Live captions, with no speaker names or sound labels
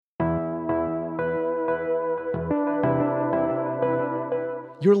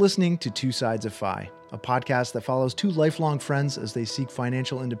You're listening to Two Sides of FI, a podcast that follows two lifelong friends as they seek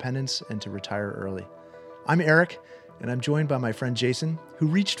financial independence and to retire early. I'm Eric, and I'm joined by my friend Jason, who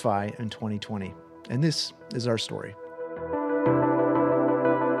reached FI in 2020. And this is our story.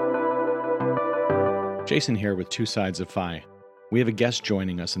 Jason here with Two Sides of FI. We have a guest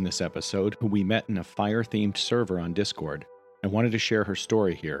joining us in this episode who we met in a fire-themed server on Discord and wanted to share her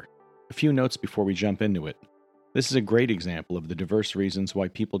story here. A few notes before we jump into it. This is a great example of the diverse reasons why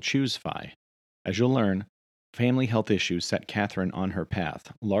people choose FI. As you'll learn, family health issues set Catherine on her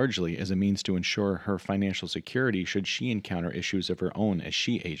path, largely as a means to ensure her financial security should she encounter issues of her own as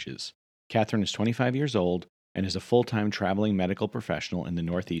she ages. Catherine is 25 years old and is a full-time traveling medical professional in the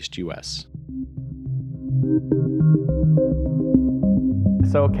Northeast U.S.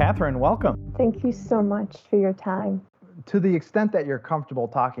 So, Catherine, welcome. Thank you so much for your time. To the extent that you're comfortable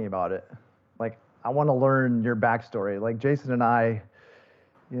talking about it, I want to learn your backstory. Jason and I,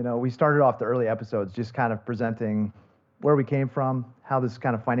 we started off the early episodes just kind of presenting where we came from, how this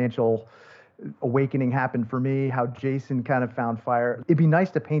kind of financial awakening happened for me, how Jason kind of found fire. It'd be nice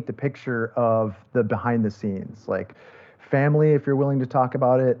to paint the picture of the behind the scenes, like family, if you're willing to talk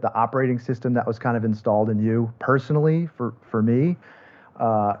about it, the operating system that was kind of installed in you personally for me.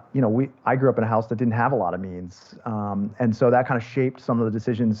 I grew up in a house that didn't have a lot of means, and so that kind of shaped some of the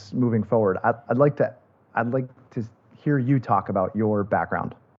decisions moving forward. I'd like to hear you talk about your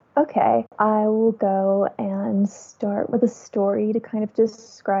background. Okay, I will go and start with a story to kind of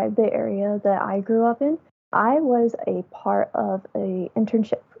describe the area that I grew up in. I was a part of an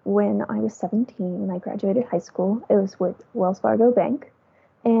internship when I was 17, when I graduated high school. It was with Wells Fargo Bank,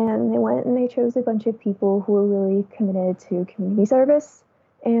 and they went and they chose a bunch of people who were really committed to community service.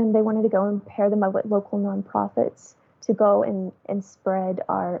 And they wanted to go and pair them up with local nonprofits to go and spread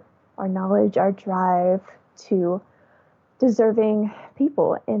our knowledge, our drive to deserving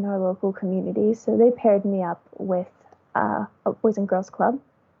people in our local community. So they paired me up with a Boys and Girls Club.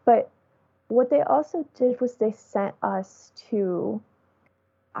 But what they also did was they sent us to,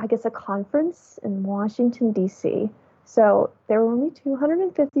 a conference in Washington, D.C. So there were only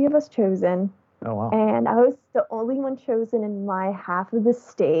 250 of us chosen. Oh, wow. And I was the only one chosen in my half of the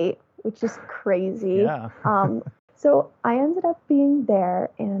state, which is crazy. Yeah. So I ended up being there,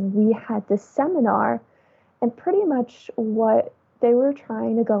 and we had this seminar, and pretty much what they were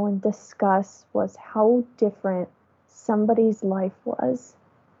trying to go and discuss was how different somebody's life was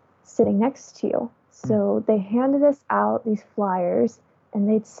sitting next to you. So they handed us out these flyers, and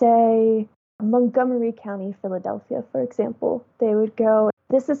they'd say, Montgomery County, Philadelphia, for example. They would go,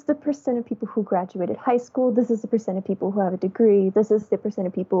 this is the percent of people who graduated high school. This is the percent of people who have a degree. This is the percent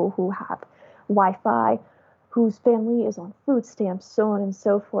of people who have Wi-Fi, whose family is on food stamps, so on and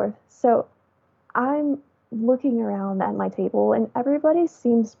so forth. So I'm looking around at my table, and everybody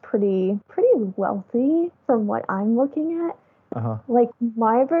seems pretty wealthy from what I'm looking at. Uh-huh. Like,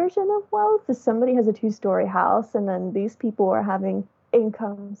 my version of wealth is somebody has a 2-story house, and then these people are having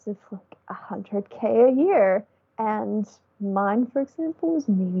incomes of $100K a year. And mine, for example, was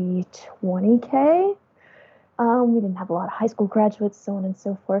maybe $20K. We didn't have a lot of high school graduates, so on and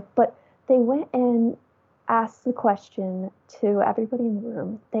so forth. But they went and asked the question to everybody in the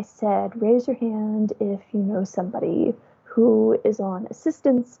room. They said, raise your hand if you know somebody who is on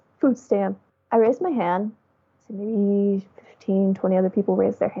assistance, food stamp. I raised my hand. So maybe 15, 20 other people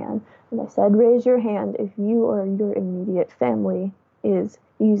raised their hand. And I said, raise your hand if you or your immediate family is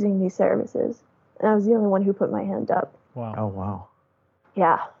using these services. And I was the only one who put my hand up. Wow. Oh, wow.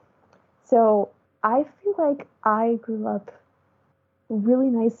 Yeah. So I feel like I grew up really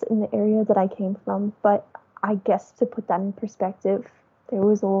nice in the area that I came from, but I guess to put that in perspective, there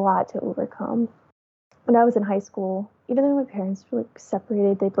was a lot to overcome. When I was in high school, even though my parents were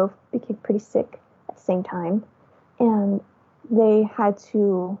separated, they both became pretty sick at the same time. And they had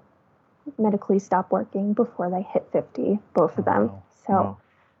to medically stop working before they hit 50, both of them. Wow. So Wow.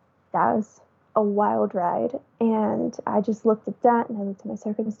 That was a wild ride. And I just looked at that, and I looked at my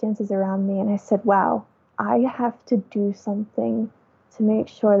circumstances around me, and I said, wow, I have to do something to make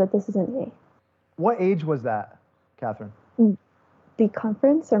sure that this isn't me. What age was that, Catherine? The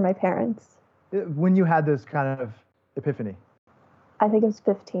conference or my parents? When you had this kind of epiphany? I think it was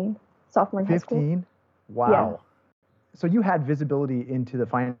 15, sophomore in high school. 15? Wow. Yeah. So you had visibility into the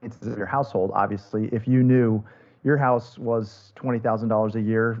finances of your household, obviously, if you knew your house was $20,000 a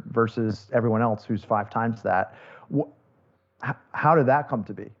year versus everyone else who's 5 times that. How did that come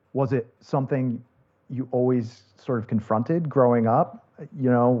to be? Was it something you always sort of confronted growing up?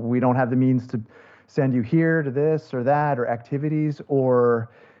 We don't have the means to send you here to this or that or activities,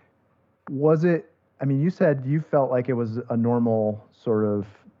 or was it I mean, you said you felt like it was a normal sort of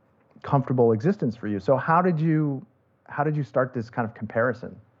comfortable existence for you. So how did you start this kind of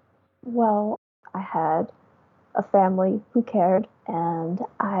comparison? Well, I had a family who cared, and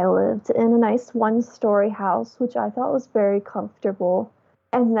I lived in a nice one-story house, which I thought was very comfortable.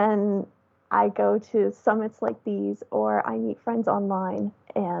 And then I go to summits like these, or I meet friends online,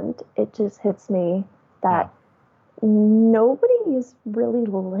 and it just hits me Yeah. that nobody is really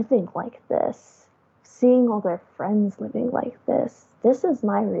living like this. Seeing all their friends living like this is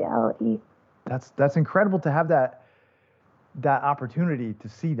my reality. That's incredible to have that opportunity to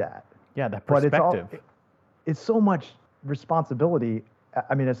see that. Yeah, that But perspective. it's so much responsibility.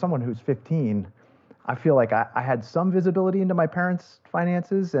 I mean, as someone who's 15, I feel like I had some visibility into my parents'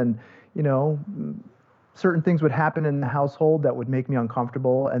 finances, and you know, certain things would happen in the household that would make me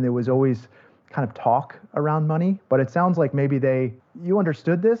uncomfortable, and there was always kind of talk around money. But it sounds like maybe you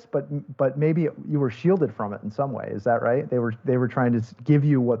understood this, but maybe you were shielded from it in some way. Is that right? They were trying to give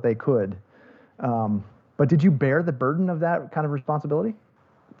you what they could. But did you bear the burden of that kind of responsibility?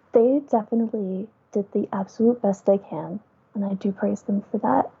 They definitely did the absolute best they can, and I do praise them for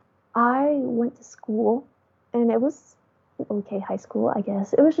that. I went to school, and it was okay high school, I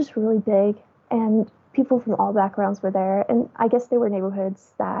guess. It was just really big, and people from all backgrounds were there, and I guess they were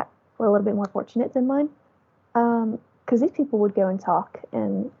neighborhoods that were a little bit more fortunate than mine. Because these people would go and talk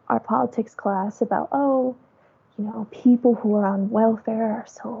in our politics class about, oh, people who are on welfare are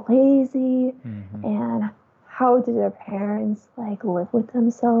so lazy, and how did their parents like live with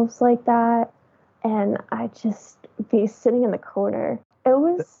themselves like that? And I just be sitting in the corner. It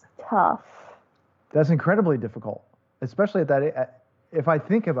was tough. That's incredibly difficult, especially at that. If I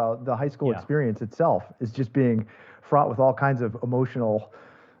think about the high school Yeah. experience itself, is just being fraught with all kinds of emotional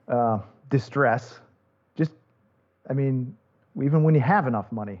distress. Just, I mean, even when you have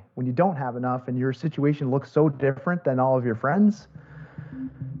enough money, when you don't have enough, and your situation looks so different than all of your friends.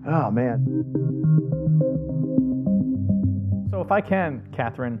 Oh man. So if I can,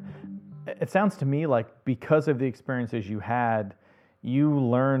 Catherine, it sounds to me like because of the experiences you had, you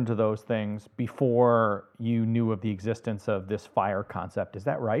learned those things before you knew of the existence of this FIRE concept. Is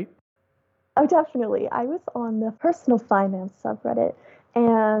that right? Oh, definitely. I was on the personal finance subreddit,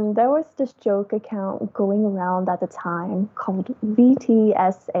 and there was this joke account going around at the time called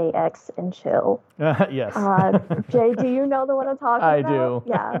VTSAX and Chill. Yes. Jay, do you know the one I'm talking I about? do.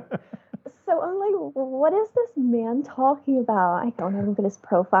 Yeah. So I'm like, what is this man talking about? I go and look at his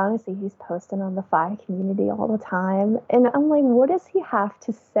profile and I see he's posting on the FI community all the time. And I'm like, what does he have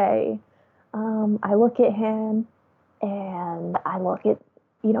to say? I look at him and I look at,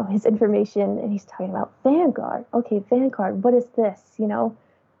 his information, and he's talking about Vanguard. Okay, Vanguard, what is this?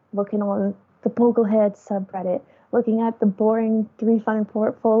 Looking on the Boglehead subreddit, looking at the boring 3-fund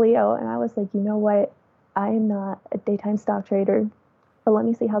portfolio. And I was like, you know what? I am not a daytime stock trader. But let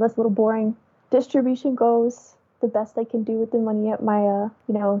me see how this little boring distribution goes. The best I can do with the money at my,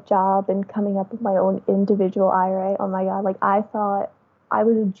 job, and coming up with my own individual IRA. Oh my God! Like, I thought I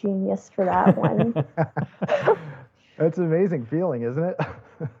was a genius for that one. That's an amazing feeling, isn't it?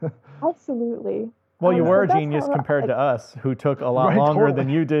 Absolutely. Well, you were a So that's genius how compared to us, who took a lot Right, longer totally. than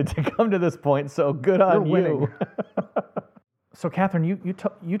you did to come to this point. So good on You're you. winning. So, Catherine,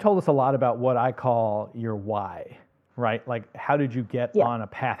 you told us a lot about what I call your why, right? Like, how did you get Yeah. on a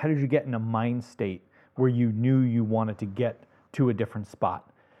path? How did you get in a mind state where you knew you wanted to get to a different spot?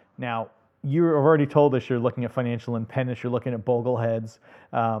 Now, you've already told us you're looking at financial independence, you're looking at Bogleheads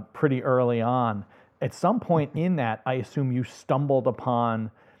pretty early on. At some point in that, I assume you stumbled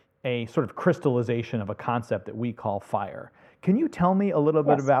upon a sort of crystallization of a concept that we call FIRE. Can you tell me a little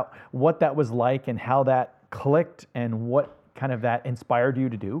bit Yes. about what that was like and how that clicked and what kind of that inspired you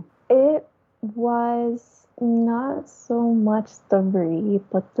to do? It was not so much the read,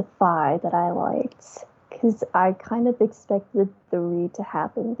 but the FI that I liked. Because I kind of expected the read to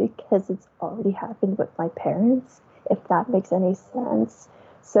happen because it's already happened with my parents, if that makes any sense.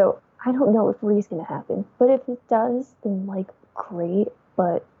 So I don't know if read's going to happen. But if it does, then like great.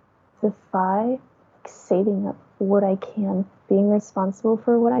 But the FI, saving up what I can, being responsible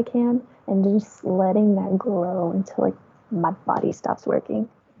for what I can, and just letting that grow until like my body stops working.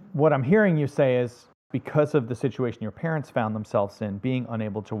 What I'm hearing you say is because of the situation your parents found themselves in, being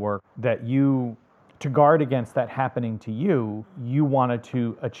unable to work, that you, to guard against that happening to you, you wanted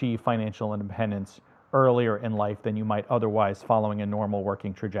to achieve financial independence earlier in life than you might otherwise following a normal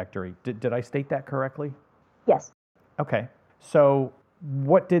working trajectory. Did I state that correctly? Yes. Okay. So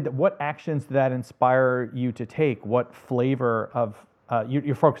what actions did that inspire you to take? What flavor of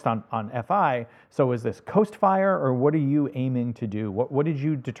you're focused on FI. So is this CoastFI, or what are you aiming to do? What did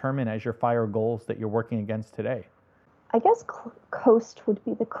you determine as your fire goals that you're working against today? I guess Coast would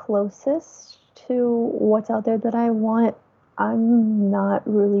be the closest to what's out there that I want. I'm not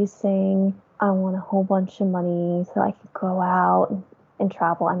really saying I want a whole bunch of money so I could go out and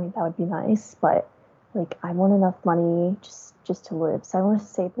travel. I mean, that would be nice, but like I want enough money just to live. So I want to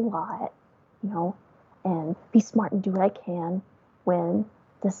save a lot, and be smart and do what I can when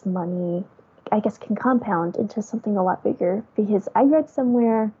this money, I guess, can compound into something a lot bigger. Because I read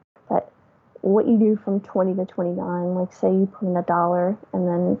somewhere that what you do from 20 to 29, like say you put in $1 and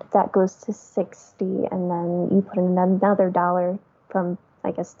then that goes to 60 and then you put in another $1 from,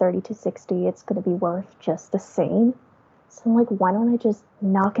 I guess, 30 to 60, it's going to be worth just the same. So I'm like, why don't I just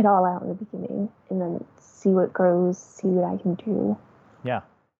knock it all out in the beginning and then see what grows, see what I can do. Yeah.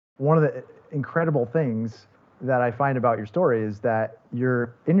 One of the incredible things that I find about your story is that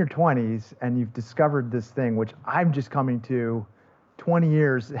you're in your 20s and you've discovered this thing, which I'm just coming to 20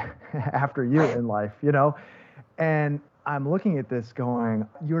 years after you in life, and I'm looking at this going,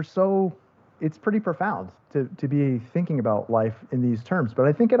 it's pretty profound to be thinking about life in these terms. But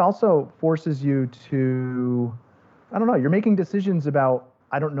I think it also forces you to, I don't know, you're making decisions about,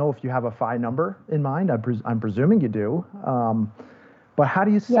 I don't know if you have a FI number in mind. I'm presuming you do. But how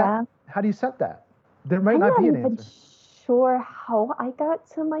do you set that? There might not be an answer. I'm not even sure how I got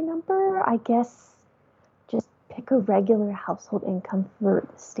to my number. I guess just pick a regular household income for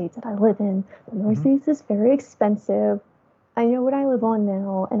the states that I live in. The Northeast is very expensive. I know what I live on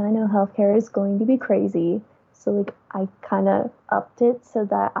now, and I know healthcare is going to be crazy. So like I kind of upped it so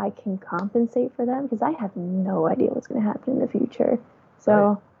that I can compensate for that because I have no idea what's going to happen in the future.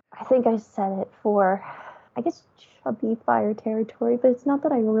 So I think I set it for, I guess, chubby fire territory, but it's not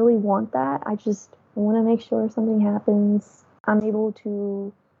that I really want that. I just want to make sure if something happens, I'm able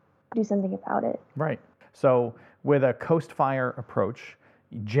to do something about it. Right. So with a CoastFI approach,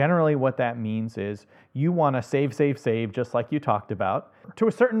 generally what that means is you want to save, just like you talked about, to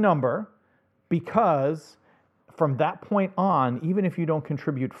a certain number, because from that point on, even if you don't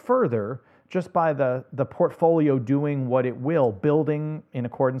contribute further, just by the portfolio doing what it will, building in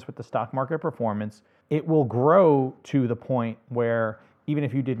accordance with the stock market performance, it will grow to the point where even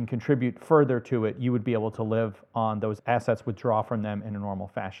if you didn't contribute further to it, you would be able to live on those assets, withdraw from them in a normal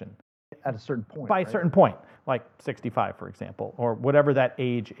fashion. At a certain point. By a certain point, like 65, for example, or whatever that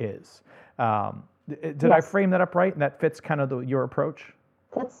age is. Did I frame that up right? And that fits kind of your approach?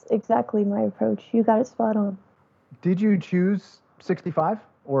 That's exactly my approach. You got it spot on. Did you choose 65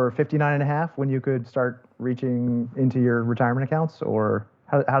 or 59 and a half when you could start reaching into your retirement accounts, or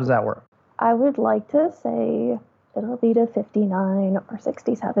how does that work? I would like to say it'll be to 59 or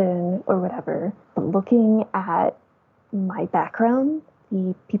 67 or whatever. But looking at my background,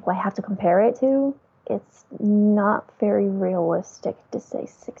 the people I have to compare it to, it's not very realistic to say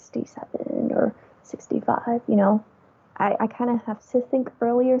 67 or 65, I kind of have to think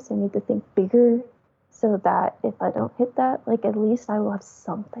earlier, so I need to think bigger so that if I don't hit that, like at least I will have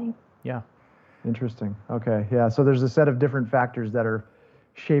something. Yeah. Interesting. Okay. Yeah. So there's a set of different factors that are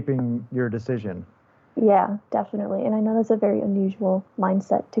shaping your decision. Yeah, definitely. And I know that's a very unusual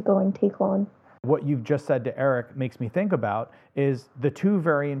mindset to go and take on. What you've just said to Eric makes me think about is the two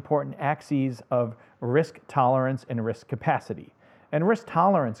very important axes of risk tolerance and risk capacity. And risk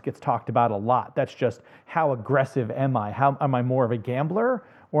tolerance gets talked about a lot. That's just how aggressive am I? How am I more of a gambler,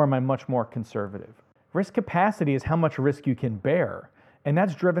 or am I much more conservative? Risk capacity is how much risk you can bear. And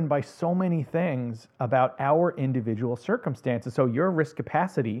that's driven by so many things about our individual circumstances. So your risk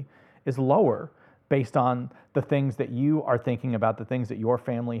capacity is lower based on the things that you are thinking about, the things that your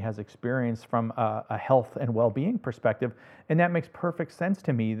family has experienced from a health and well-being perspective. And that makes perfect sense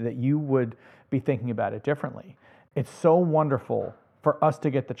to me that you would be thinking about it differently. It's so wonderful for us to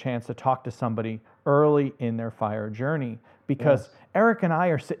get the chance to talk to somebody early in their fire journey, because Eric and I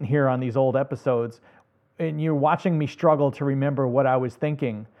are sitting here on these old episodes and you're watching me struggle to remember what I was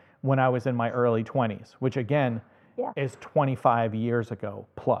thinking when I was in my early 20s, which again is 25 years ago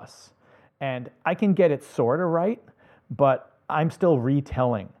plus. And I can get it sort of right, but I'm still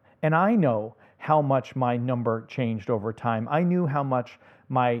retelling. And I know how much my number changed over time. I knew how much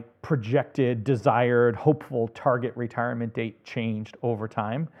my projected, desired, hopeful target retirement date changed over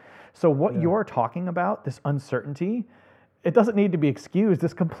time. So what you're talking about, this uncertainty, it doesn't need to be excused.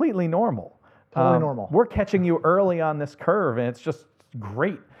 It's completely normal. Totally normal. We're catching you early on this curve, and it's just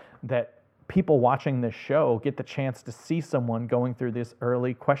great that people watching this show get the chance to see someone going through this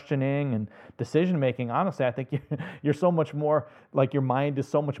early questioning and decision making, honestly, I think you're so much more, like your mind is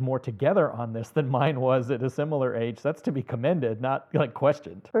so much more together on this than mine was at a similar age. That's to be commended, not like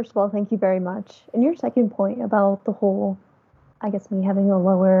questioned. First of all, thank you very much. And your second point about the whole, I guess, me having a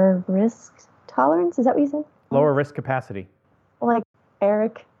lower risk tolerance, is that what you said? Lower risk capacity. Like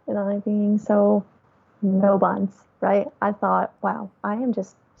Eric and I being so no bonds, right? I thought, wow, I am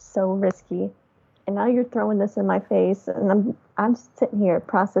just so risky. And now you're throwing this in my face, and I'm sitting here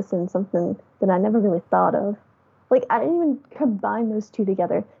processing something that I never really thought of. Like, I didn't even combine those two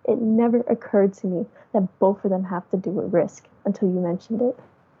together. It never occurred to me that both of them have to do with risk until you mentioned it.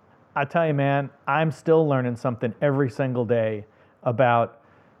 I tell you, man, I'm still learning something every single day about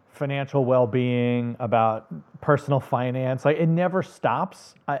financial well-being, about personal finance. Like, it never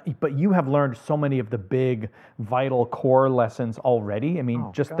stops. But you have learned so many of the big, vital core lessons already. I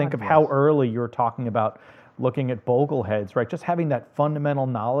mean, think of how early you're talking about looking at bogleheads, right? Just having that fundamental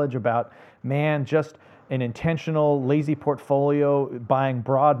knowledge about, man, just an intentional, lazy portfolio, buying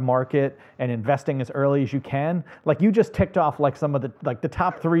broad market and investing as early as you can. Like, you just ticked off like some of the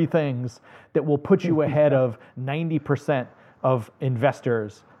top 3 things that will put you ahead of 90% of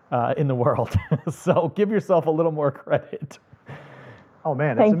investors in the world. So give yourself a little more credit. Oh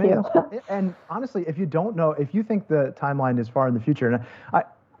man, it's amazing. Thank you. And honestly, if you don't know, if you think the timeline is far in the future, and I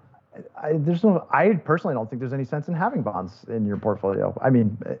personally don't think there's any sense in having bonds in your portfolio. I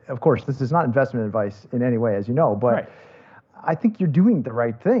mean, of course, this is not investment advice in any way, as you know, but right. I think you're doing the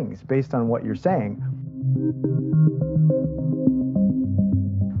right things based on what you're saying.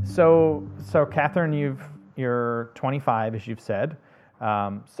 So Catherine, you're 25, as you've said.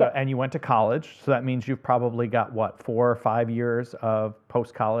 And you went to college, so that means you've probably got 4 or 5 years of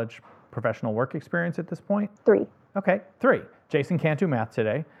post-college professional work experience at this point? 3. Okay, 3. Jason can't do math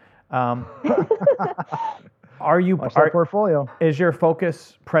today. Portfolio. Is your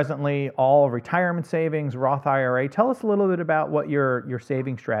focus presently all retirement savings, Roth IRA? Tell us a little bit about what your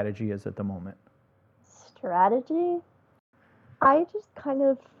saving strategy is at the moment. Strategy? I just kind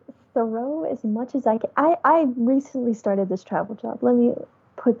of throw as much as I can. I recently started this travel job. Let me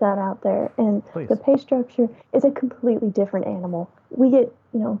put that out there. And Please. The pay structure is a completely different animal. We get,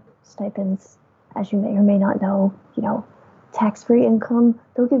 stipends, as you may or may not know, tax-free income.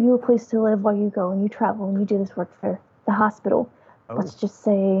 They'll give you a place to live while you go and you travel and you do this work for the hospital. Oh. Let's just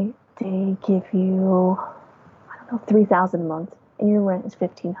say they give you, $3,000 a month and your rent is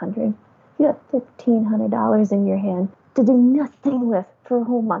 $1,500. You have $1,500 in your hand to do nothing with for a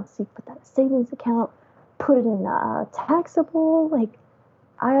whole month. So you put that in a savings account, put it in a taxable. Like,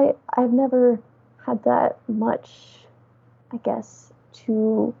 I've never had that much, I guess,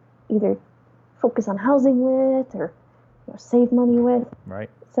 to either focus on housing with or save money with. Right.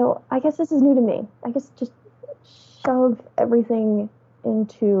 So I guess this is new to me. I guess just shove everything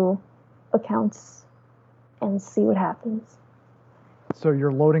into accounts and see what happens. So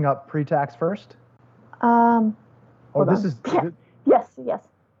you're loading up pre-tax first? This is... Yes.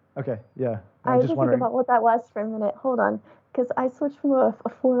 Okay, yeah. I was just thinking about what that was for a minute. Hold on. Because I switched from a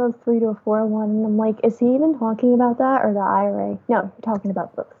 403 to a 401, and I'm like, is he even talking about that or the IRA? No, you're talking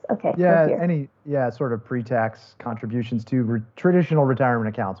about both. Okay. Yeah, sort of pre-tax contributions to traditional retirement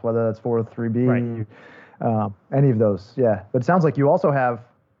accounts, whether that's 403B, right. Any of those. Yeah, but it sounds like you also have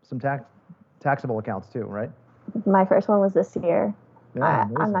some taxable accounts too, right? My first one was this year. Yeah,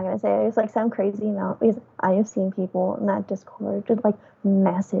 I'm not going to say it. It's like some crazy amount because I have seen people in that Discord with like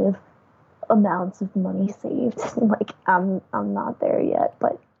massive amounts of money saved. Like, I'm not there yet,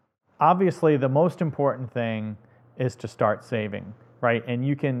 but obviously the most important thing is to start saving, right? And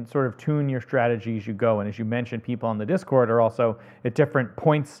you can sort of tune your strategy as you go. And as you mentioned, people on the Discord are also at different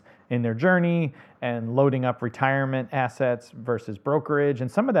points in their journey and loading up retirement assets versus brokerage. And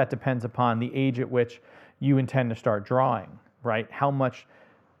some of that depends upon the age at which you intend to start drawing, right? How much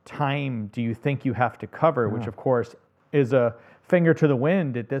time do you think you have to cover, which of course is a finger to the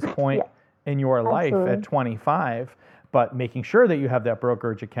wind at this point in your life at 25, but making sure that you have that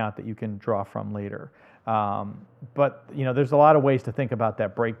brokerage account that you can draw from later. But there's a lot of ways to think about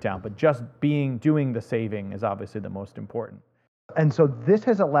that breakdown, but just doing the saving is obviously the most important. And so this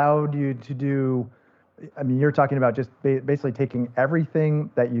has allowed you to do, you're talking about just basically taking everything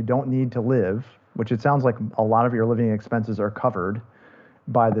that you don't need to live, which it sounds like a lot of your living expenses are covered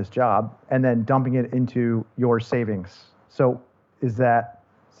by this job, and then dumping it into your savings. So is that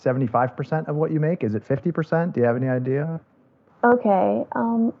 75% of what you make? Is it 50%? Do you have any idea? Okay.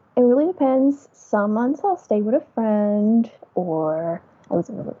 It really depends. Some months I'll stay with a friend, or I was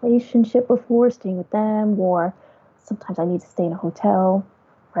in a relationship before, staying with them, or sometimes I need to stay in a hotel.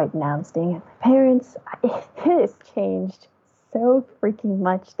 right now I'm staying at my parents. It has changed so freaking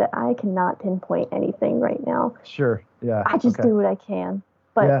much that I cannot pinpoint anything right now. Sure. Yeah. I just okay. do what I can.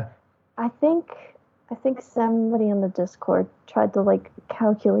 But Yeah. I think somebody on the Discord tried to like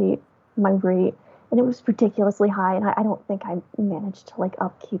calculate my rate, and it was ridiculously high, and I don't think I managed to like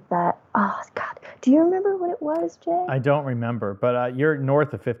upkeep that. Oh God, do you remember what it was, Jay? I don't remember, but you're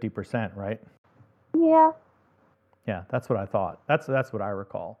north of 50%, right? Yeah. Yeah, that's what I thought. That's what I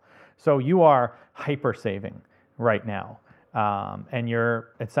recall. So you are hyper saving right now, and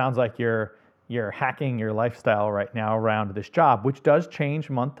it sounds like you're hacking your lifestyle right now around this job, which does change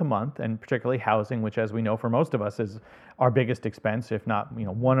month to month, and particularly housing, which, as we know, for most of us, is our biggest expense, if not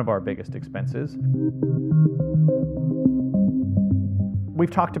one of our biggest expenses. We've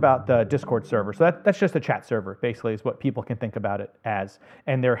talked about the Discord server. So that's just a chat server, basically, is what people can think about it as.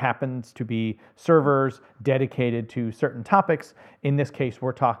 And there happens to be servers dedicated to certain topics. In this case,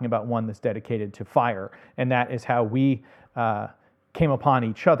 we're talking about one that's dedicated to fire. And that is how we came upon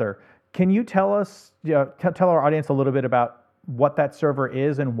each other. Can you tell us, tell our audience a little bit about what that server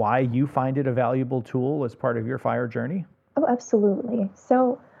is and why you find it a valuable tool as part of your fire journey? Oh, absolutely.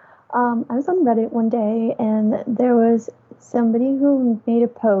 So I was on Reddit one day, and there was somebody who made a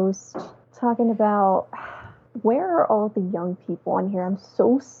post talking about, where are all the young people on here? I'm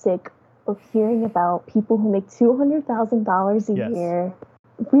so sick of hearing about people who make $200,000 a year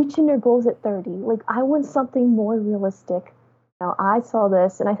reaching their goals at 30. Like, I want something more realistic. Now, I saw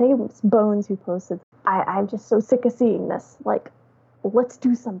this, and I think it was Bones who posted, I'm just so sick of seeing this. Like, let's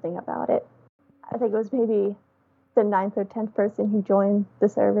do something about it. I think it was maybe the 9th or 10th person who joined the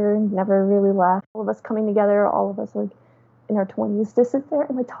server and never really left. All of us coming together, all of us like in our 20s to sit there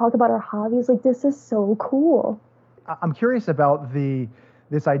and like talk about our hobbies. Like, this is so cool. I'm curious about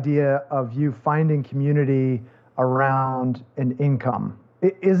this idea of you finding community around an income.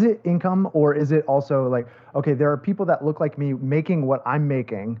 Is it income, or is it also like, okay, there are people that look like me making what I'm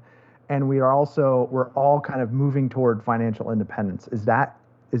making, and we're all kind of moving toward financial independence. Is that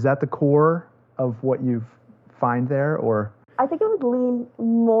the core of what you find there, or? I think it would lean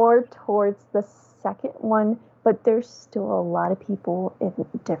more towards the second one, but there's still a lot of people in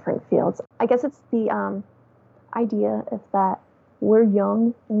different fields. I guess it's the idea of that we're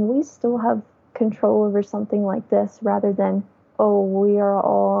young and we still have control over something like this, rather than, oh, we are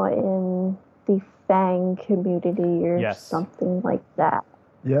all in the FANG community or something like that.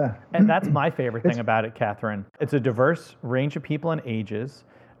 Yeah. And that's my favorite thing about it, Catherine. It's a diverse range of people and ages,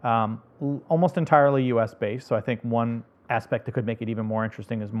 almost entirely U.S. based. So I think one aspect that could make it even more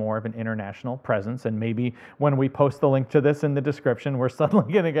interesting is more of an international presence. And maybe when we post the link to this in the description, we're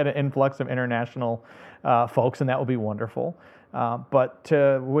suddenly going to get an influx of international folks, and that will be wonderful. But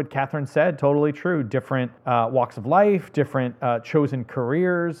to what Catherine said, totally true. Different walks of life, different chosen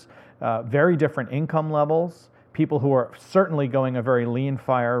careers, very different income levels. People who are certainly going a very lean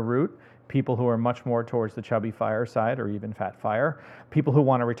fire route, people who are much more towards the chubby fire side or even fat fire, people who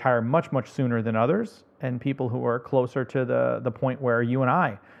want to retire much, much sooner than others, and people who are closer to the point where you and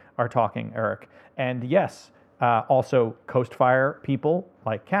I are talking, Eric. And yes, also CoastFI people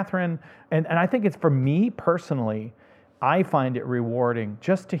like Catherine. And I think it's, for me personally, I find it rewarding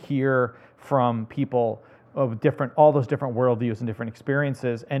just to hear from people of all those different worldviews and different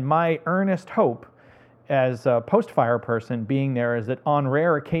experiences. And my earnest hope as a post-fire person being there is that on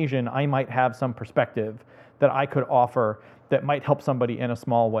rare occasion, I might have some perspective that I could offer that might help somebody in a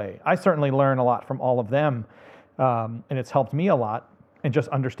small way. I certainly learn a lot from all of them, and it's helped me a lot in just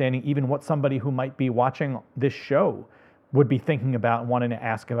understanding even what somebody who might be watching this show would be thinking about and wanting to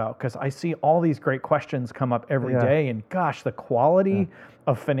ask about, because I see all these great questions come up every day, and gosh, the quality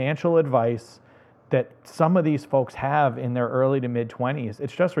of financial advice that some of these folks have in their early to mid 20s,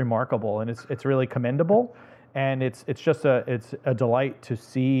 it's just remarkable, and it's really commendable, and it's a delight to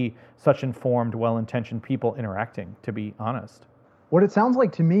see such informed, well-intentioned people interacting, to be honest. What it sounds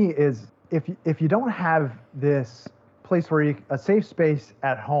like to me is if you don't have this place where a safe space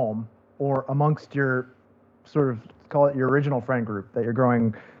at home or amongst your sort of, call it your original friend group that you're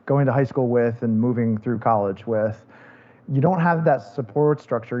going to high school with and moving through college with, you don't have that support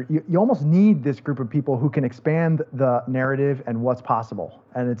structure. You almost need this group of people who can expand the narrative and what's possible.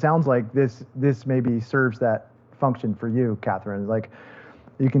 And it sounds like this maybe serves that function for you, Catherine. Like,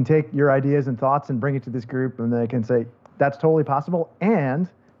 you can take your ideas and thoughts and bring it to this group, and they can say, that's totally possible. And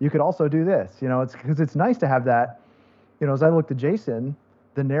you could also do this. It's because it's nice to have that, as I looked at Jason,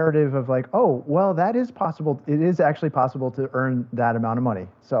 the narrative of like, oh, well, that is possible. It is actually possible to earn that amount of money.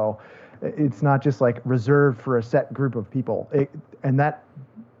 So it's not just like reserved for a set group of people. And that,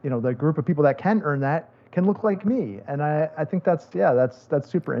 the group of people that can earn that can look like me. And I think that's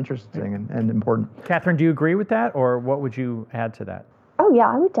super interesting and important. Catherine, do you agree with that, or what would you add to that? Oh yeah,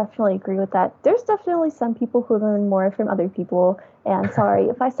 I would definitely agree with that. There's definitely some people who learn more from other people. And sorry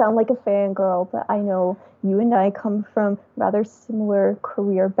if I sound like a fangirl, but I know you and I come from rather similar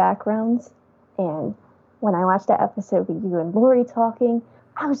career backgrounds. And when I watched that episode with you and Lori talking,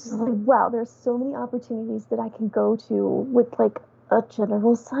 I was just like, wow, there's so many opportunities that I can go to with like a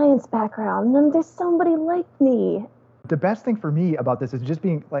general science background. And then there's somebody like me. The best thing for me about this is just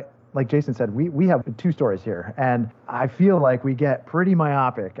being like Jason said, we have two stories here, and I feel like we get pretty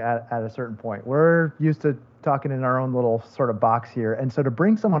myopic at a certain point. We're used to talking in our own little sort of box here, and so to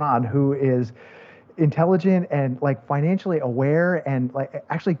bring someone on who is intelligent and like financially aware and like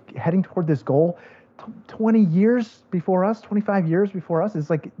actually heading toward this goal 20 years before us, 25 years before us, is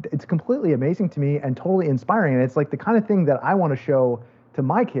like, it's completely amazing to me and totally inspiring. And it's like the kind of thing that I want to show to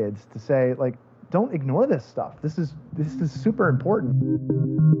my kids, to say, like, don't ignore this stuff. This is super important.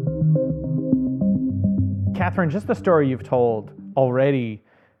 Catherine, just the story you've told already,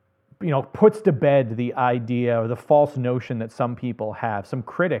 puts to bed the idea or the false notion that some people have, some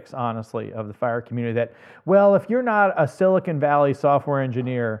critics, honestly, of the FIRE community, that, well, if you're not a Silicon Valley software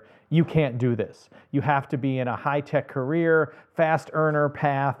engineer, you can't do this. You have to be in a high-tech career, fast earner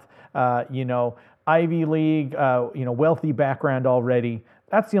path, Ivy League, wealthy background already.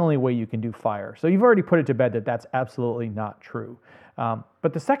 That's the only way you can do FIRE. So you've already put it to bed that that's absolutely not true.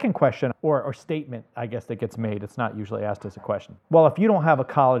 But the second question or statement, I guess, that gets made, it's not usually asked as a question. Well, if you don't have a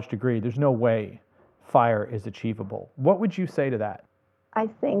college degree, there's no way FIRE is achievable. What would you say to that? I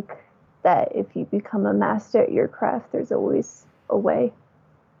think that if you become a master at your craft, there's always a way.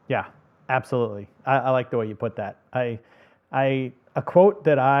 Yeah, absolutely. I like the way you put that. A quote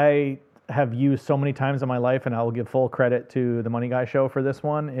that I have used so many times in my life, and I will give full credit to the Money Guy Show for this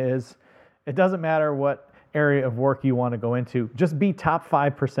one, is it doesn't matter what area of work you want to go into, just be top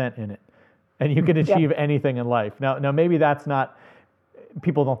 5% in it, and you can achieve anything in life. Now maybe that's not,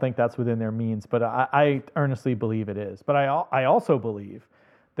 people don't think that's within their means, but I earnestly believe it is. But I also believe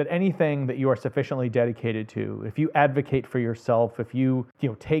that anything that you are sufficiently dedicated to, if you advocate for yourself, if you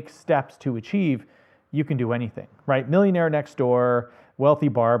take steps to achieve, you can do anything, right? Millionaire Next Door, Wealthy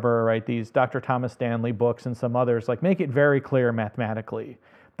Barber, right? These Dr. Thomas Stanley books and some others, like, make it very clear mathematically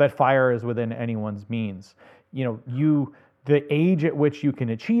that FIRE is within anyone's means. The age at which you can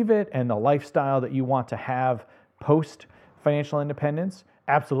achieve it and the lifestyle that you want to have post financial independence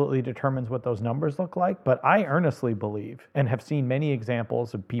absolutely determines what those numbers look like. But I earnestly believe, and have seen many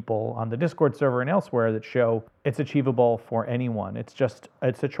examples of people on the Discord server and elsewhere, that show it's achievable for anyone. It's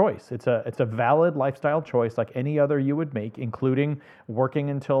a choice. It's a valid lifestyle choice like any other you would make, including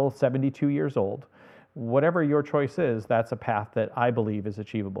working until 72 years old. Whatever your choice is, that's a path that I believe is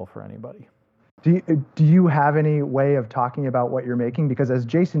achievable for anybody. Do you have any way of talking about what you're making? Because as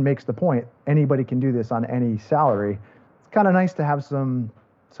Jason makes the point, anybody can do this on any salary. It's kind of nice to have some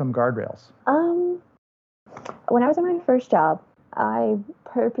guardrails. When I was at my first job, I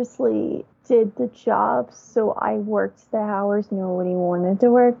purposely did the job so I worked the hours nobody wanted to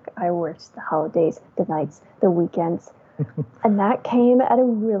work. I worked the holidays, the nights, the weekends. And that came at a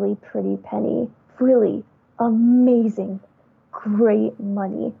really pretty penny. Really amazing, great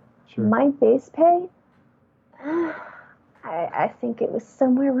money. Sure. My base pay, I think it was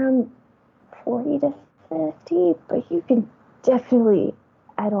somewhere around 40 to 50, but you can definitely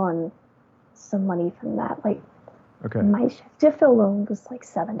add on some money from that. Like, okay, my shift alone was like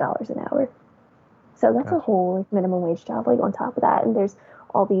 $7 an hour. So that's a whole like minimum wage job, like on top of that. And there's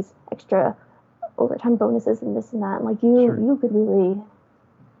all these extra overtime bonuses and this and that. And like you could really,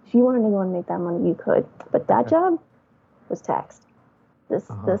 if you wanted to go and make that money, you could. But that job was taxed.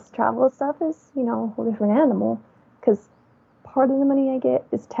 This travel stuff is, a whole different animal, because part of the money I get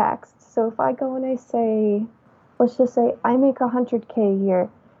is taxed. So if I go and I say, let's just say I make $100K a year,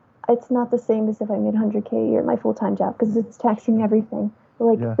 it's not the same as if I made $100K a year at my full-time job, because it's taxing everything.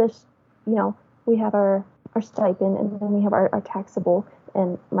 This, we have our stipend, and then we have our taxable,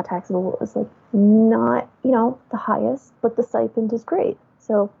 and my taxable is like not, the highest, but the stipend is great.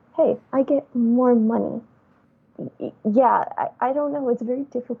 So, hey, I get more money. Yeah, I don't know. It's very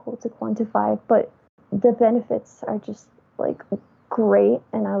difficult to quantify, but the benefits are just like great.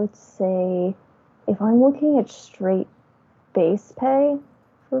 And I would say if I'm looking at straight base pay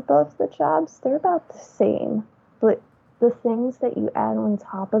for both the jobs, they're about the same. But the things that you add on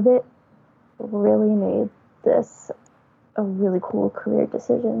top of it really made this a really cool career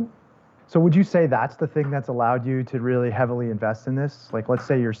decision. So would you say that's the thing that's allowed you to really heavily invest in this? Like, let's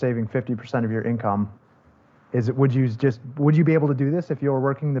say you're saving 50% of your income. Would you be able to do this if you were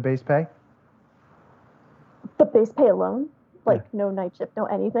working the base pay? The base pay alone? Like no night shift, no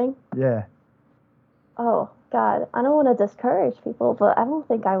anything? Yeah. Oh, God. I don't want to discourage people, but I don't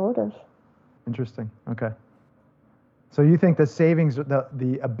think I would have. Interesting. Okay. So you think the savings,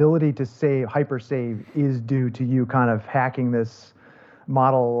 the ability to save, hyper save, is due to you kind of hacking this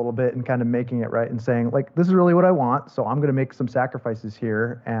model a little bit and kind of making it right and saying, like, this is really what I want, so I'm going to make some sacrifices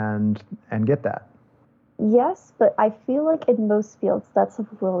here and get that. Yes, but I feel like in most fields, that's a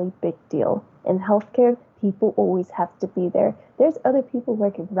really big deal. In healthcare, people always have to be there. There's other people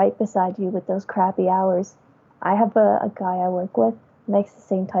working right beside you with those crappy hours. I have a guy I work with, makes the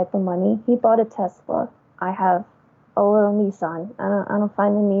same type of money. He bought a Tesla. I have a little Nissan. I don't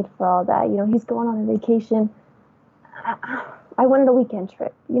find the need for all that. You know, he's going on a vacation. I wanted a weekend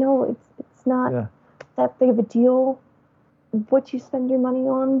trip. You know, it's not that big of a deal what you spend your money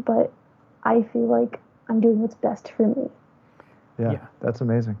on, but I feel like I'm doing what's best for me. Yeah, that's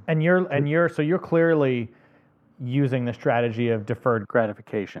amazing. And you're clearly using the strategy of deferred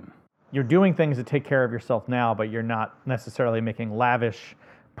gratification. You're doing things to take care of yourself now, but you're not necessarily making lavish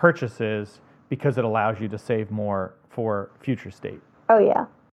purchases because it allows you to save more for future state. Oh, yeah.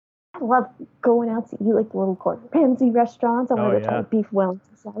 I love going out to eat like little Gordon Ramsay restaurants. I wanted to try beef Wellington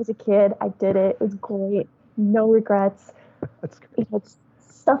since I was a kid. I did it. It was great. No regrets. That's great. You know,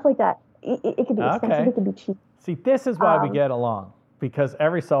 stuff like that. It could be expensive. It could be cheap. See, this is why we get along, because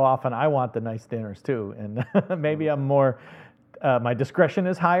every so often I want the nice dinners too. And maybe I'm more, my discretion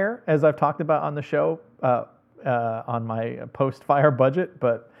is higher, as I've talked about on the show, on my post-fire budget.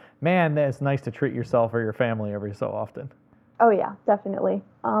 But man, it's nice to treat yourself or your family every so often. Oh, yeah, definitely.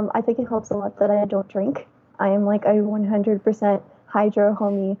 I think it helps a lot that I don't drink. I am like a 100% hydro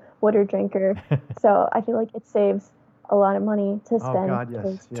homie water drinker. So I feel like it saves a lot of money to spend. Oh, God,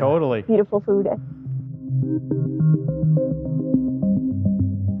 yes. Yeah. Totally. Beautiful food.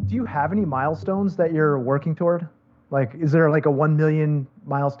 Do you have any milestones that you're working toward? Like, is there like a 1 million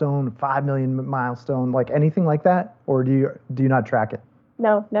milestone, 5 million milestone, like anything like that? Or do you not track it?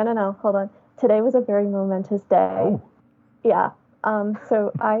 No. Hold on. Today was a very momentous day. Oh. Yeah.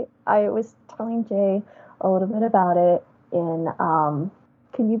 So I was telling Jay a little bit about it in,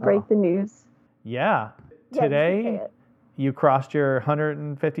 can you break the news? Yeah. Yeah, Today, you crossed your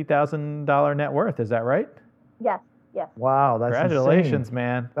 $150,000 net worth. Is that right? Yes. Wow, that's Congratulations, insane.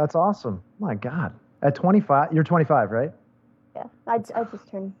 man. That's awesome. My God. At 25, you're 25, right? Yeah. I just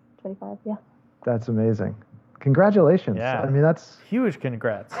turned 25. Yeah. That's amazing. Congratulations. Yeah. I mean, that's huge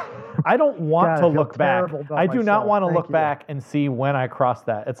congrats. I don't want to look back. I do not want to look back and see when I crossed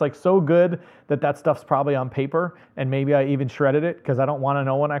that. It's like so good that stuff's probably on paper, and maybe I even shredded it because I don't want to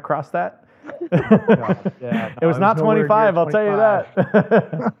know when I crossed that. It was not 25, I'll tell you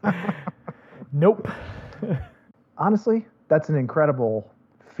that. Nope. Honestly, that's an incredible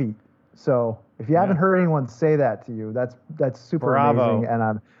feat. So if you haven't heard anyone say that to you, that's super amazing,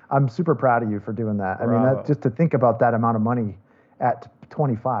 and I'm super proud of you for doing that. Bravo. I mean, just to think about that amount of money at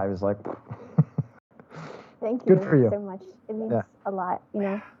 25 is like. Thank you. Good for you. So much. It means a lot, you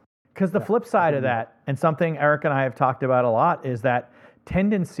know. Because the flip side of that, and something Eric and I have talked about a lot, is that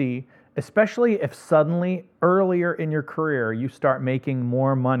tendency, especially if suddenly earlier in your career you start making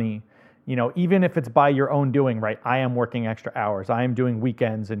more money, you know, even if it's by your own doing, right? I am working extra hours. I am doing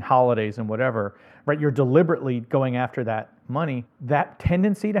weekends and holidays and whatever, right? You're deliberately going after that money. That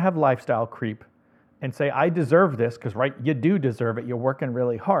tendency to have lifestyle creep and say, I deserve this, because, right, you do deserve it. You're working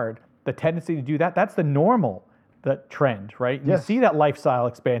really hard. The tendency to do that, that's the normal, the trend, right? Yes. You see that lifestyle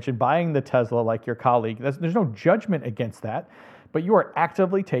expansion, buying the Tesla like your colleague. There's no judgment against that, but you are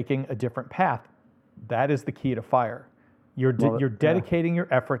actively taking a different path. That is the key to FIRE. You're dedicating your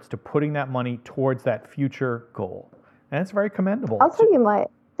efforts to putting that money towards that future goal. And it's very commendable. I'll tell you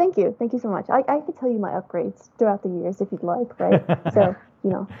thank you so much. I can tell you my upgrades throughout the years if you'd like, right? So, you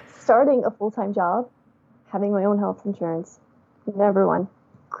know, starting a full-time job, having my own health insurance, number one,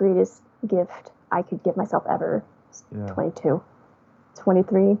 greatest gift I could give myself ever. 22,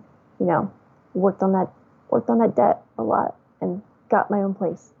 23, you know, worked on that debt a lot and got my own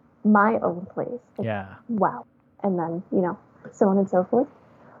place. Like, wow. And then, you know, so on and so forth.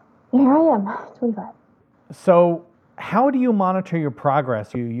 Here I am, 25. So how do you monitor your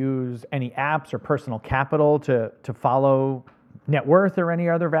progress? Do you use any apps or personal capital to follow net worth or any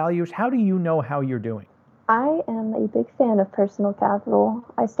other values? How do you know how you're doing? I am a big fan of personal capital.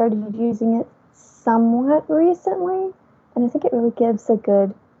 I started using it somewhat recently, and I think it really gives a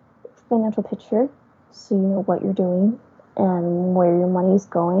good financial picture so you know what you're doing and where your money's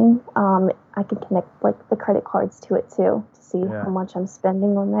going. I can connect like the credit cards to it too to see how much I'm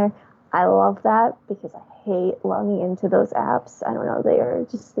spending on there. I love that because I hate logging into those apps. I don't know, they are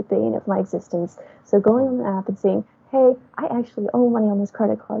just the bane of my existence. So going on the app and saying, hey, I actually owe money on this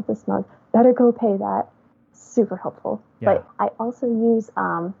credit card this month, better go pay that. Super helpful. Yeah. But I also use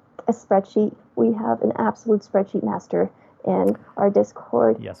a spreadsheet. We have an absolute spreadsheet master in our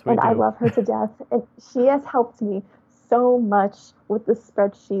Discord. Yes, we and do. I love her to death. And she has helped me so much with the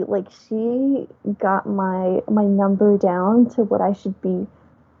spreadsheet. Like, she got my number down to what I should be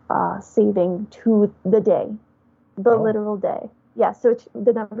saving to the day, the literal day. Yeah, so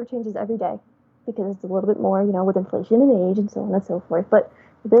the number changes every day because it's a little bit more, with inflation and age and so on and so forth. But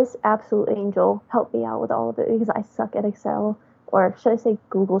this absolute angel helped me out with all of it because I suck at Excel, or should I say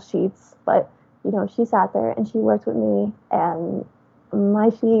Google Sheets. But, she sat there and she worked with me, and my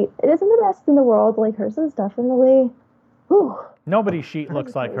sheet, it isn't the best in the world. Like, hers is definitely, whew, Nobody's sheet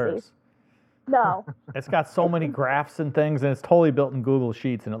looks like crazy. hers. No. It's got so many graphs and things, and it's totally built in Google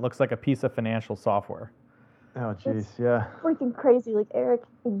Sheets, and it looks like a piece of financial software. Oh, jeez, yeah. Freaking crazy. Like, Eric,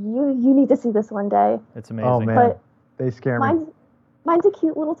 you need to see this one day. It's amazing. Oh, man. But they scare me. Mine's a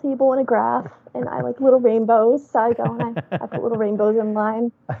cute little table and a graph, and I like little rainbows. So I go and I put little rainbows in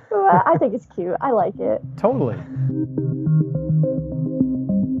mine. I think it's cute. I like it. Totally.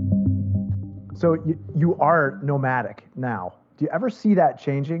 So you are nomadic now. Do you ever see that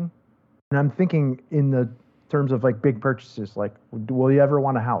changing? And I'm thinking in the terms of like big purchases, like will you ever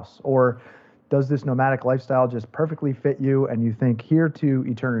want a house? Or does this nomadic lifestyle just perfectly fit you and you think here to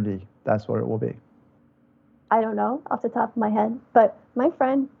eternity, that's what it will be? I don't know off the top of my head, but my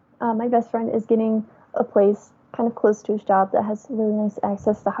best friend is getting a place kind of close to his job that has really nice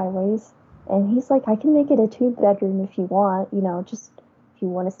access to highways. And he's like, I can make it a 2-bedroom if you want, just if you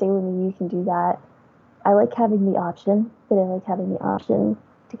want to stay with me, you can do that. I like having the option, but I like having the option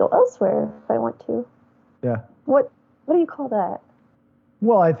to go elsewhere if I want to. Yeah. What do you call that?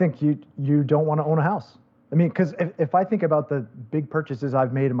 Well, I think you don't want to own a house. I mean, because if I think about the big purchases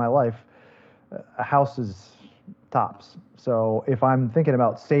I've made in my life, a house is tops. So if I'm thinking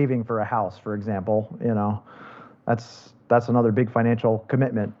about saving for a house, for example, that's another big financial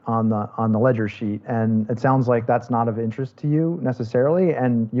commitment on the ledger sheet. And it sounds like that's not of interest to you necessarily.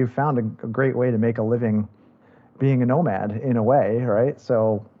 And you found a great way to make a living being a nomad in a way, right?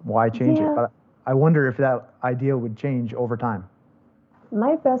 So why change it? But I wonder if that idea would change over time.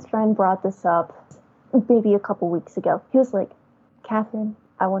 My best friend brought this up maybe a couple weeks ago. He was like, Catherine,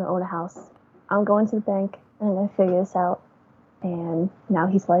 I want to own a house. I'm going to the bank and I'm going to figure this out. And now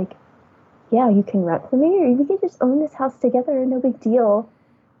he's like, yeah, you can rent for me, or you can just own this house together, no big deal.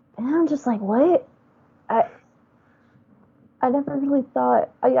 And I'm just like, what? I never really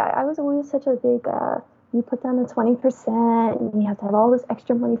thought, I was always such a big, you put down the 20% and you have to have all this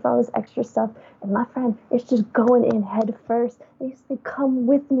extra money for all this extra stuff. And my friend is just going in head first. And he's like, come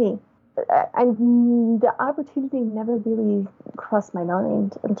with me. The opportunity never really crossed my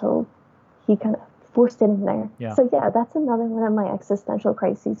mind until he kind of forced it in there. Yeah. So yeah, that's another one of my existential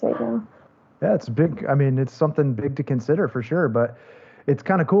crises right now. Yeah, it's big. I mean, it's something big to consider for sure, but it's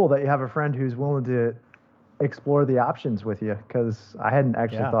kind of cool that you have a friend who's willing to explore the options with you, because I hadn't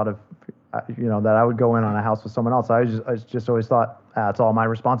actually thought of, that I would go in on a house with someone else. I just always thought, it's all my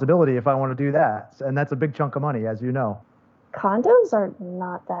responsibility if I want to do that. And that's a big chunk of money, as you know. Condos are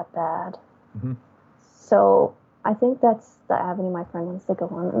not that bad. Mm-hmm. So I think that's the avenue my friend wants to go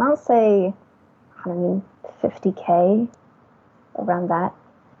on. And I'll say $150K, around that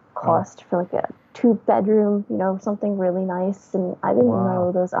cost for like a 2-bedroom, something really nice. And I didn't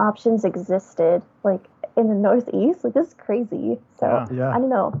know those options existed, like in the Northeast. Like, this is crazy. So I don't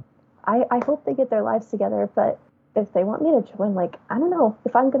know. I hope they get their lives together, but if they want me to join, like, I don't know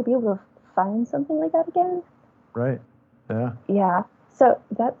if I'm going to be able to find something like that again. Right. Yeah. Yeah. So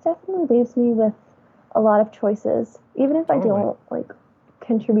that definitely leaves me with a lot of choices, even if I don't like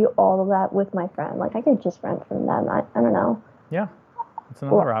contribute all of that with my friend. Like, I could just rent from them. I don't know. Yeah. It's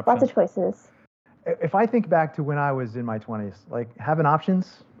another option. Lots of choices. If I think back to when I was in my 20s, like having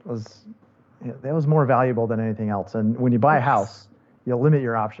options was more valuable than anything else. And when you buy a house, you limit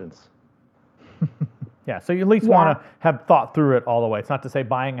your options. Yeah, so you at least want to have thought through it all the way. It's not to say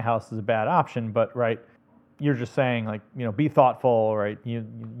buying a house is a bad option, but you're just saying, like, be thoughtful, right? You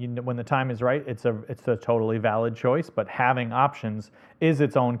when the time is right, it's a totally valid choice, but having options is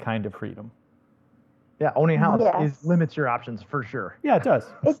its own kind of freedom. Yeah, owning a house limits your options for sure. Yeah, it does.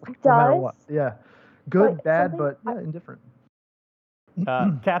 It does. No matter what. Yeah. Good, But bad, but indifferent.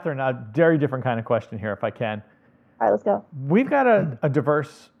 Catherine, a very different kind of question here, if I can. All right, let's go. We've got a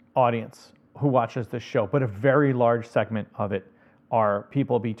diverse audience who watches this show, but a very large segment of it are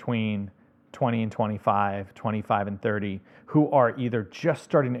people between 20 and 25, 25 and 30, who are either just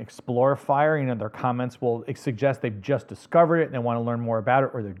starting to explore fire, you know, their comments will suggest they've just discovered it and they want to learn more about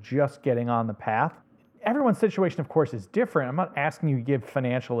it, or they're just getting on the path. Everyone's situation, of course, is different. I'm not asking you to give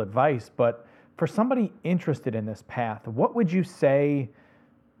financial advice, but for somebody interested in this path, what would you say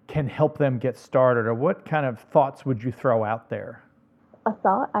can help them get started, or what kind of thoughts would you throw out there? A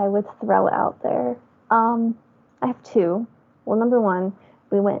thought I would throw out there. I have two. Well, number one,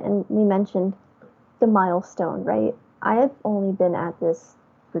 we went and we mentioned the milestone, right? I have only been at this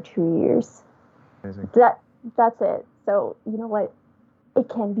for 2 years. Amazing. That's it. So you know what? It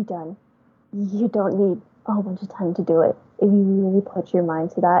can be done. You don't need a whole bunch of time to do it if you really put your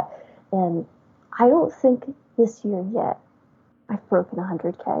mind to that. And I don't think this year yet I've broken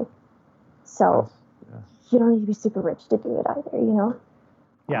 100K. So you don't need to be super rich to do it either, you know?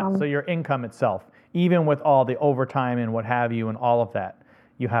 Yeah, so your income itself, even with all the overtime and what have you and all of that,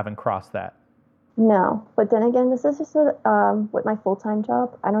 you haven't crossed that. No, but then again, this is just with my full-time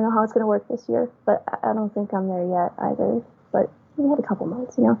job. I don't know how it's going to work this year, but I don't think I'm there yet either. But we had a couple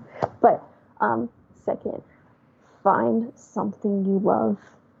months, you know? But second, find something you love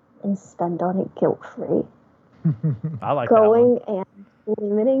and spend on it guilt-free. I like Going that one. and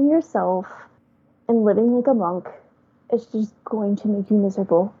limiting yourself and living like a monk is just going to make you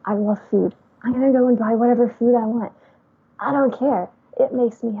miserable. I love food. I'm going to go and buy whatever food I want. I don't care. It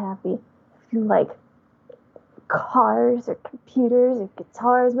makes me happy. If you like cars or computers or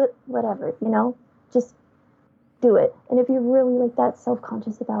guitars, whatever, you know, just do it. And if you're really like that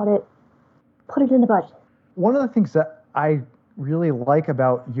self-conscious about it, put it in the budget. One of the things that I really like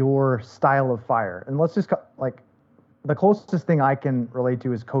about your style of fire, and let's just like the closest thing I can relate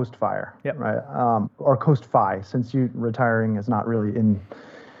to is CoastFI, Yep. right? Or CoastFI, since you retiring is not really in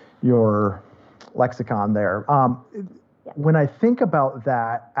your lexicon there. When I think about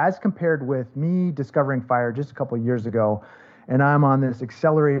that, as compared with me discovering fire just a couple of years ago, and I'm on this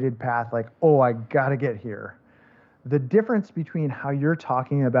accelerated path, like, oh, I gotta get here. The difference between how you're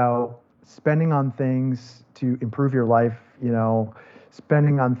talking about spending on things to improve your life, you know,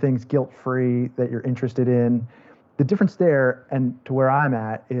 spending on things guilt-free that you're interested in, the difference there and to where I'm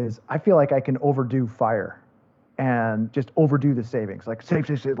at is I feel like I can overdo fire and just overdo the savings, like save,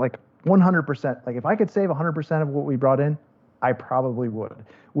 like 100%. Like if I could save 100% of what we brought in, I probably would,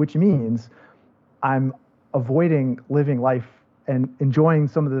 which means I'm avoiding living life and enjoying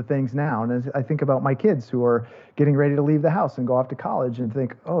some of the things now. And as I think about my kids who are getting ready to leave the house and go off to college and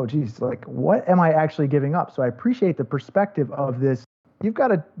think, oh, geez, like what am I actually giving up? So I appreciate the perspective of this. You've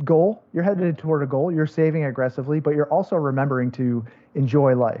got a goal, you're headed toward a goal, you're saving aggressively, but you're also remembering to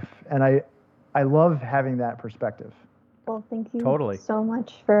enjoy life. And I love having that perspective. Well, thank you Totally. so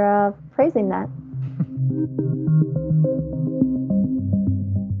much for praising that.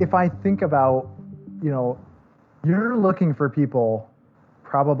 If I think about, you know, you're looking for people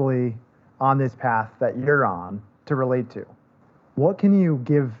probably on this path that you're on to relate to. What can you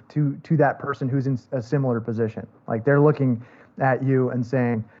give to that person who's in a similar position? Like they're looking at you and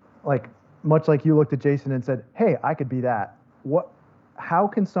saying, like, much like you looked at Jason and said, hey, I could be that. How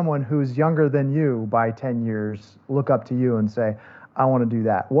can someone who's younger than you by 10 years look up to you and say, I want to do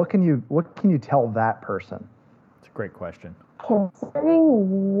that? What can you tell that person? It's a great question.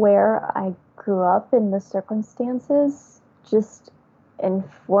 Considering where I grew up in the circumstances, just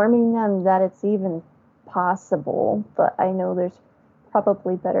informing them that it's even possible, but I know there's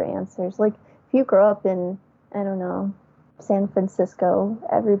probably better answers. Like if you grow up in, I don't know, San Francisco,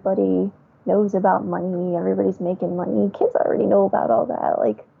 everybody knows about money, everybody's making money, kids already know about all that.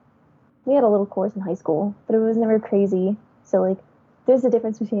 Like we had a little course in high school, but it was never crazy. So like there's a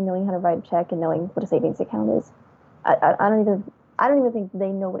difference between knowing how to write a check and knowing what a savings account is. I don't even think they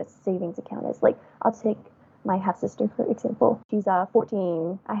know what a savings account is. Like I'll take my half sister for example. She's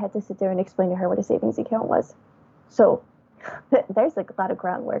 14. I had to sit there and explain to her what a savings account was. So there's like a lot of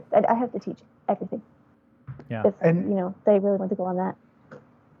groundwork. I have to teach everything. Yeah. If you know they really want to go on that.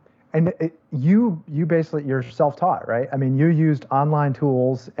 And you basically, you're self-taught, right? I mean, you used online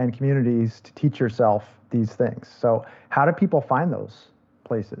tools and communities to teach yourself these things. So how do people find those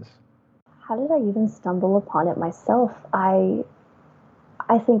places? How did I even stumble upon it myself? I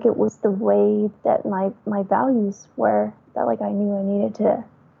think it was the way that my values were, that like I knew I needed to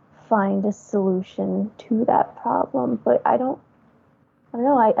find a solution to that problem. But I don't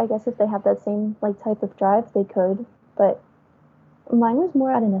know. I guess if they have that same like type of drive, they could. But mine was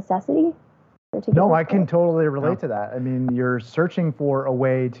more out of necessity. No, I can totally relate to that. I mean, you're searching for a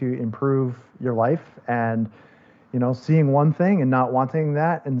way to improve your life and, you know, seeing one thing and not wanting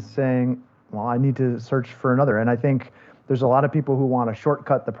that and saying, well, I need to search for another. And I think there's a lot of people who want to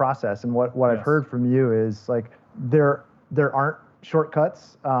shortcut the process. And what I've heard from you is like there aren't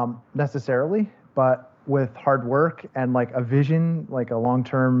shortcuts necessarily, but with hard work and like a vision, like a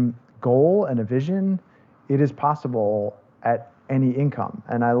long-term goal and a vision, it is possible at any income.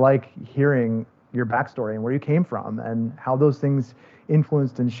 And I like hearing your backstory and where you came from and how those things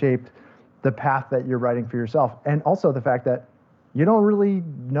influenced and shaped the path that you're writing for yourself. And also the fact that you don't really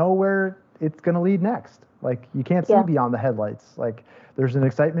know where it's going to lead next. Like you can't see beyond the headlights. Like there's an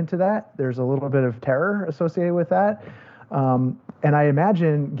excitement to that. There's a little bit of terror associated with that. And I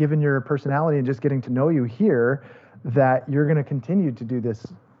imagine, given your personality and just getting to know you here, that you're going to continue to do this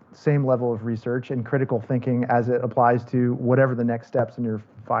same level of research and critical thinking as it applies to whatever the next steps in your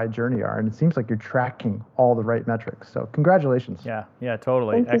FI journey are. And it seems like you're tracking all the right metrics. So congratulations. Yeah,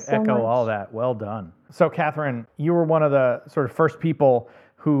 totally. Thank you so Echo much. all that. Well done. So Catherine, you were one of the sort of first people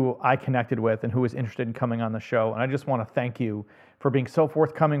who I connected with and who was interested in coming on the show. And I just want to thank you for being so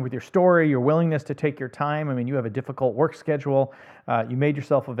forthcoming with your story, your willingness to take your time. I mean, you have a difficult work schedule. You made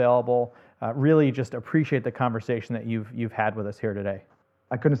yourself available. Really just appreciate the conversation that you've had with us here today.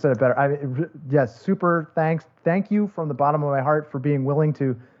 I couldn't have said it better. Yes, super thanks. Thank you from the bottom of my heart for being willing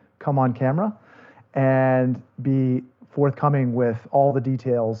to come on camera and be forthcoming with all the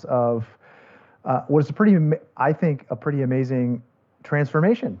details of what is a pretty amazing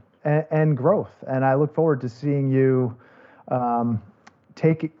transformation and growth. And I look forward to seeing you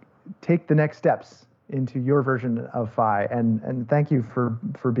take the next steps into your version of FI. And thank you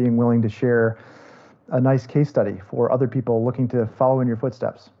for being willing to share a nice case study for other people looking to follow in your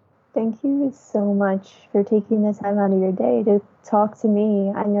footsteps. Thank you so much for taking the time out of your day to talk to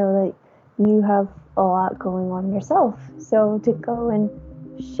me. I know that you have a lot going on yourself. So to go and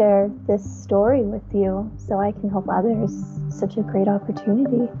share this story with you so I can help others, such a great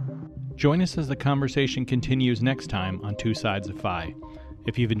opportunity. Join us as the conversation continues next time on Two Sides of FI.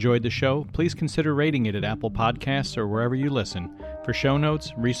 If you've enjoyed the show, please consider rating it at Apple Podcasts or wherever you listen. For show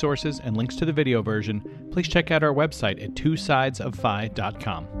notes, resources, and links to the video version, please check out our website at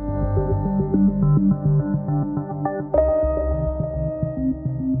twosidesoffi.com.